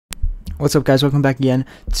What's up, guys? Welcome back again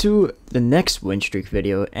to the next Winstreak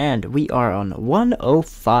video, and we are on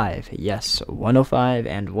 105. Yes, 105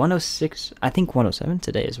 and 106, I think 107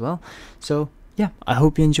 today as well. So yeah, I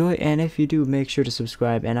hope you enjoy, and if you do, make sure to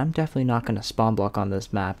subscribe. And I'm definitely not going to spawn block on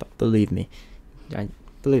this map, believe me.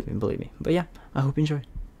 Believe me. But yeah, I hope you enjoy.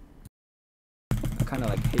 I kind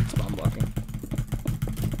of like hate spawn blocking,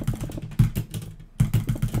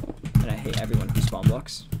 and I hate everyone who spawn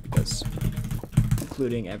blocks, because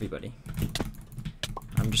including everybody.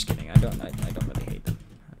 I'm just kidding. I don't really hate them.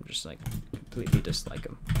 I'm just like completely dislike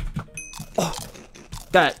them. Oh,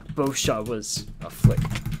 that bow shot was a flick.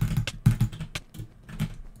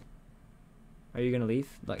 Are you gonna leave?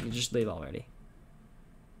 Like, you just leave already.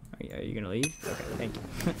 Are you gonna leave? Okay, thank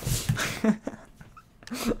you.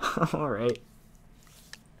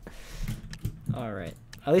 All right.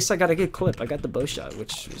 At least I got a good clip. I got the bow shot,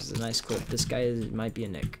 which was a nice clip. This guy might be a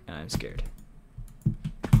Nick, and I'm scared.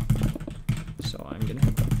 So I'm gonna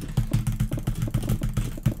hit him.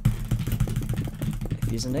 If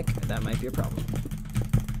he's a Nick, that might be a problem.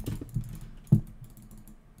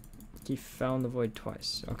 He fell in the void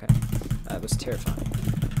twice. Okay, that was terrifying.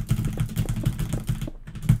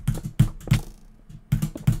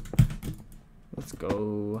 Let's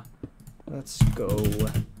go. Let's go.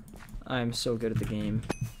 I'm so good at the game.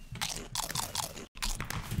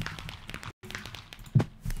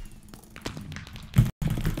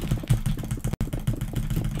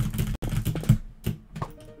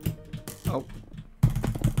 Oh.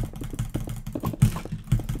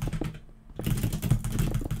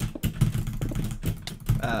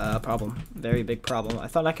 Problem. Very big problem. I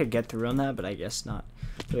thought I could get through on that, but I guess not.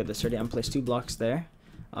 Look at this. Already, I'm placed 2 blocks there.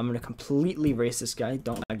 I'm going to completely race this guy.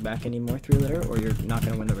 Don't lag back anymore, ThreeLetter, or you're not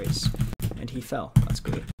going to win the race. And he fell. That's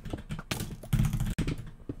great.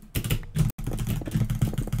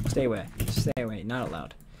 Stay away. Stay away. Not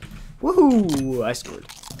allowed. Woohoo! I scored.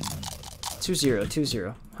 2-0,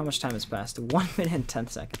 2-0. How much time has passed? 1 minute and 10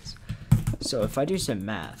 seconds. So if I do some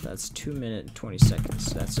math, that's 2 minutes and 20 seconds.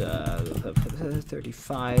 That's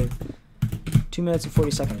 35. 2 minutes and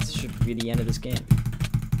 40 seconds should be the end of this game,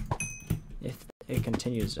 if it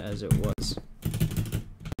continues as it was.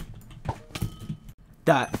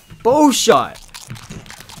 That bow shot!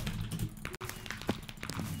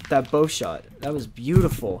 That bow shot. That was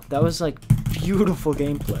beautiful. That was like beautiful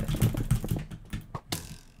gameplay.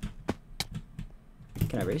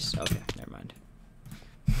 Can I race? Okay, never mind.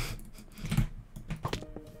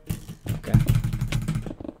 Okay.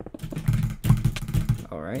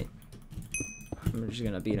 Alright. I'm just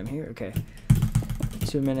gonna beat him here. Okay.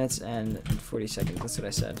 2 minutes and 40 seconds. That's what I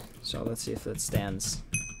said. So let's see if that stands.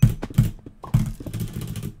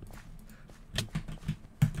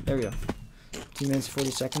 There we go. 2 minutes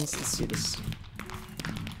 40 seconds. Let's see this.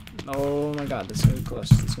 Oh my god, this is gonna be close.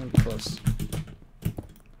 This is gonna be close.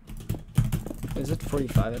 Is it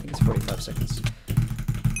 45? I think it's 45 seconds.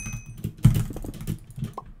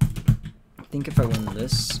 I think if I win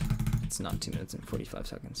this, it's not 2 minutes and 45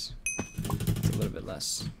 seconds. It's a little bit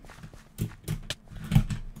less.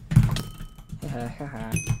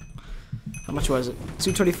 How much was it?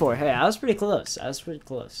 224. Hey, I was pretty close. I was pretty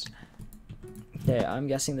close. Okay, I'm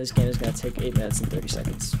guessing this game is going to take 8 minutes and 30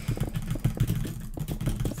 seconds.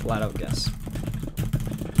 Flat out guess.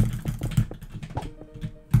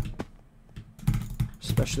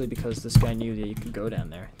 Especially because this guy knew that you could go down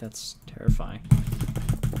there. That's terrifying.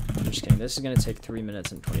 I'm just kidding. This is going to take 3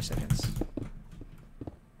 minutes and 20 seconds.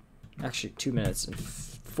 Actually, 2 minutes and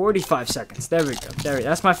 45 seconds. There we go.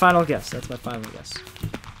 That's my final guess. That's my final guess.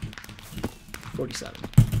 47.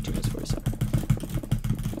 2 minutes 47.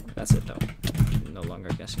 That's it, though. I'm no longer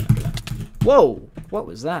guessing after that. Whoa! What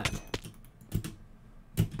was that?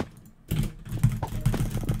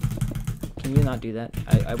 Can you not do that?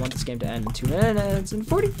 I want this game to end in 2 minutes and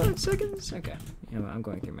 45 seconds. Okay. You know what? I'm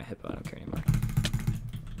going through my hippo. I don't care anymore.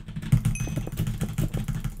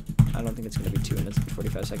 I don't think it's going to be 2 minutes and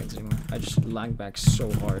 45 seconds anymore. I just lagged back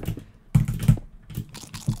so hard.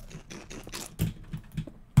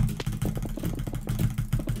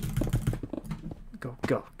 Go,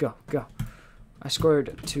 go, go, go. I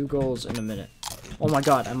scored 2 goals in a minute. Oh my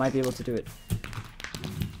god, I might be able to do it.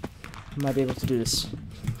 I might be able to do this.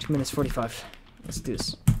 2 minutes 45. Let's do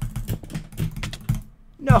this.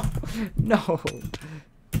 No! No!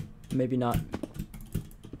 Maybe not.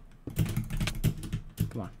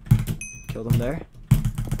 Come on. Kill them there.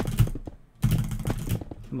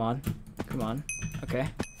 Come on. Come on. Okay.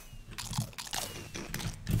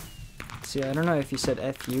 See, I don't know if you said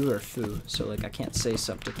FU or foo, so like I can't say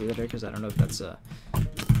sub to ThreeLetter because I don't know if that's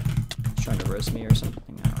trying to roast me or something.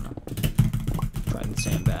 I don't know. Probably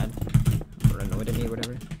saying bad or annoyed at me or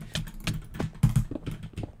whatever.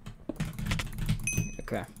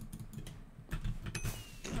 Okay.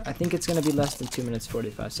 I think it's gonna be less than 2 minutes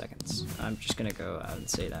 45 seconds. I'm just gonna go out and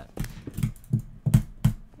say that.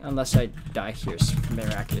 Unless I die here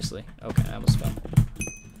miraculously. Okay, I almost fell.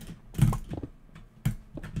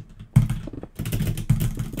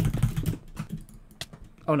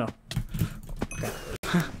 Oh no. Okay.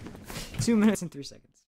 2 minutes and 3 seconds.